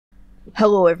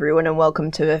Hello everyone and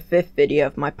welcome to the 5th video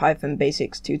of my Python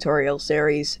Basics tutorial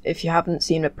series. If you haven't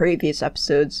seen the previous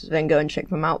episodes, then go and check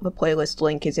them out. The playlist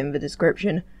link is in the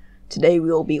description. Today we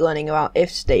will be learning about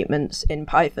if statements in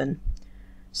Python.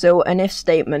 So an if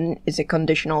statement is a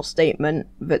conditional statement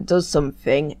that does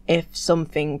something if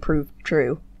something proved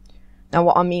true. Now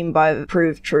what I mean by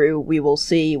proved true we will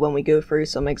see when we go through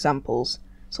some examples.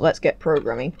 So let's get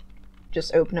programming.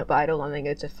 Just open up idle and then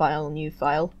go to File, New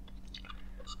File.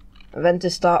 And then to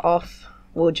start off,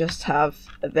 we'll just have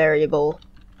a variable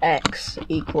x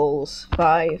equals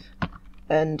 5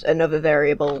 and another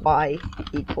variable y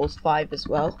equals 5 as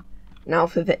well. Now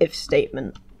for the if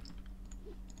statement.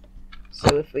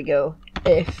 So if we go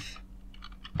if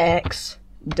x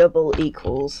double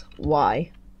equals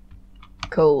y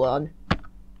colon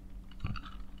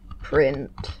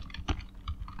print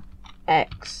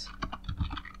x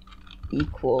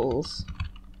equals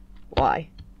y.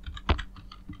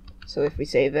 So if we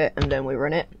save it and then we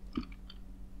run it,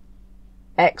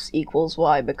 x equals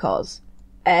y because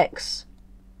x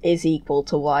is equal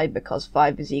to y because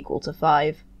 5 is equal to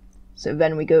 5. So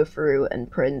then we go through and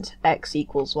print x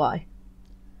equals y.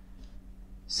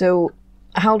 So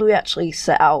how do we actually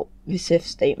set out this if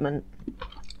statement?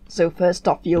 So first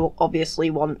off, you'll obviously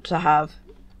want to have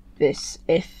this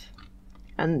if,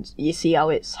 and you see how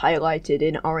it's highlighted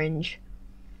in orange.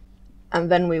 And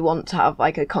then we want to have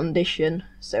like a condition,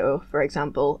 so for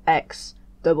example x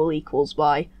double equals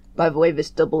y. By the way, this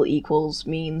double equals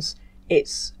means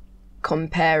it's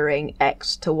comparing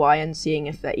x to y and seeing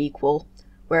if they're equal,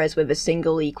 whereas with a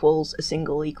single equals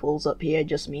up here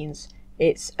just means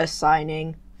it's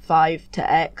assigning 5 to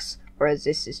x, whereas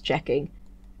this is checking,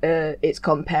 it's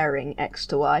comparing x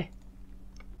to y.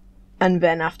 And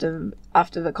then after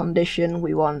the condition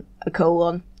we want a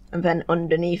colon, and then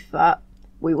underneath that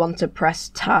we want to press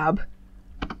tab.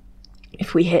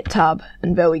 If we hit tab,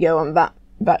 and there we go, and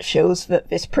that shows that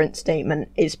this print statement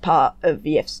is part of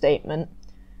the if statement.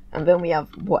 And then we have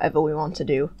whatever we want to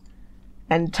do.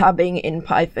 And tabbing in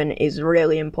Python is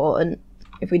really important.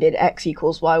 If we did x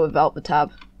equals y without the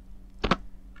tab,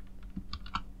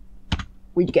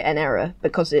 we'd get an error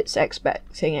because it's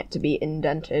expecting it to be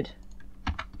indented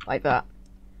like that.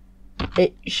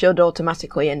 It should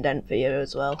automatically indent for you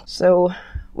as well. So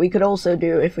we could also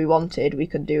do, if we wanted, we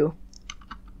could do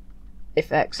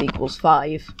if x equals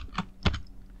 5,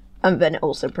 and then it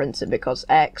also prints it because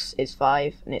x is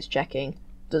 5 and it's checking,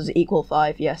 does it equal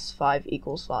 5? Yes, 5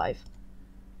 equals 5.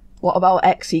 What about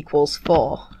x equals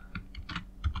 4?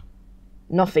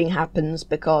 Nothing happens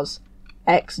because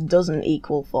x doesn't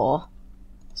equal 4,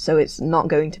 so it's not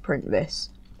going to print this.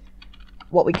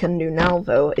 What we can do now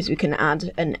though is we can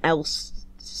add an else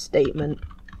statement.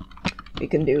 We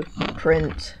can do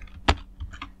print,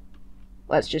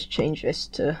 let's just change this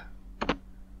to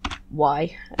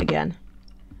y again,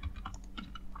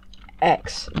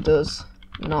 x does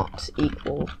not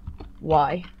equal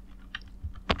y.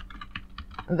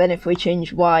 And then if we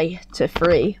change y to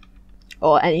 3,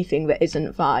 or anything that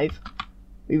isn't 5,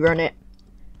 we run it,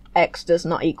 x does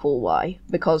not equal y,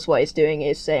 because what it's doing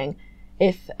is saying,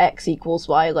 if x equals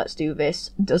y, let's do this.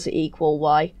 Does it equal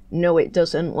y? No, it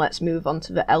doesn't. Let's move on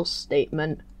to the else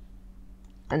statement.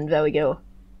 And there we go.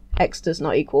 X does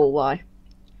not equal y.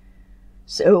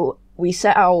 So we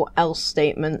set out else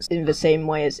statements in the same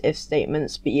way as if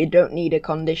statements, but you don't need a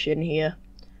condition here.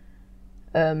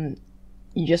 You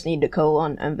just need a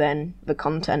colon, and then the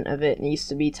content of it needs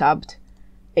to be tabbed.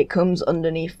 It comes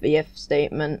underneath the if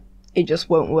statement. It just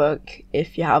won't work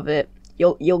if you have it.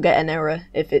 You'll get an error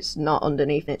if it's not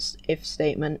underneath its if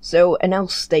statement. So an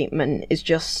else statement is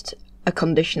just a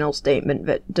conditional statement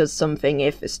that does something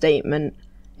if the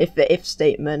if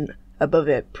statement above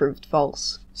it proved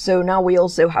false. So now we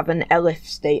also have an elif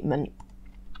statement,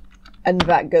 and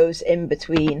that goes in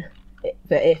between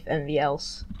the if and the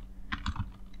else.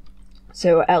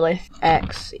 So elif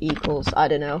x equals, I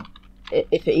don't know,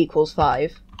 if it equals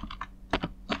 5,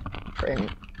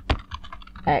 print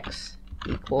x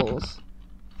equals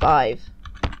 5.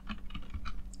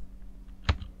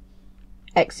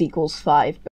 X equals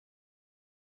 5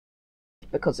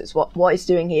 because it's what it's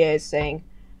doing here is saying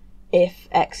if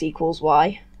x equals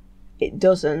y. It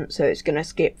doesn't, so it's gonna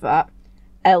skip that.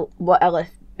 What elif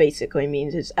basically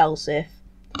means is else if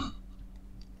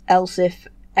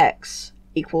x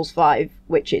equals 5,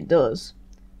 which it does,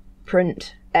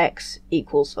 print x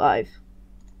equals 5.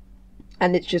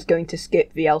 And it's just going to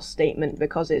skip the else statement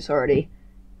because it's already,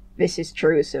 this is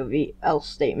true, so the else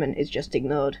statement is just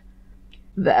ignored.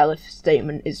 The elif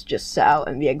statement is just set out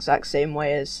in the exact same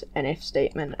way as an if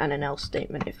statement and an else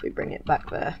statement if we bring it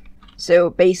back there.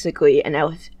 So basically an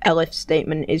elif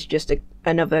statement is just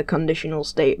another conditional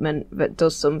statement that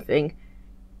does something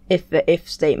if the if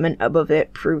statement above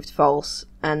it proved false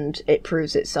and it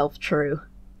proves itself true.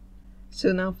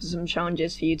 So now for some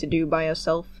challenges for you to do by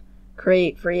yourself.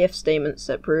 Create 3 if statements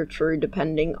that prove true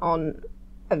depending on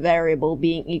a variable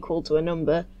being equal to a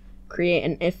number. Create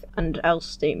an if and else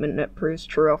statement that proves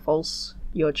true or false,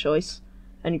 your choice.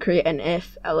 And create an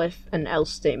if, elif, and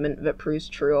else statement that proves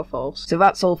true or false. So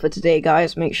that's all for today,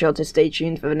 guys. Make sure to stay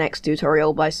tuned for the next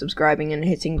tutorial by subscribing and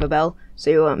hitting the bell so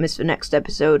you won't miss the next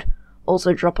episode.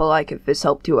 Also drop a like if this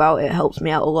helped you out, it helps me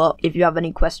out a lot. If you have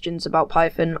any questions about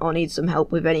Python or need some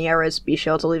help with any errors, be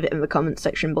sure to leave it in the comments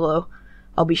section below.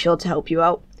 I'll be sure to help you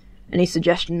out. Any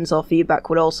suggestions or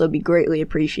feedback would also be greatly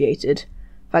appreciated.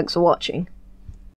 Thanks for watching.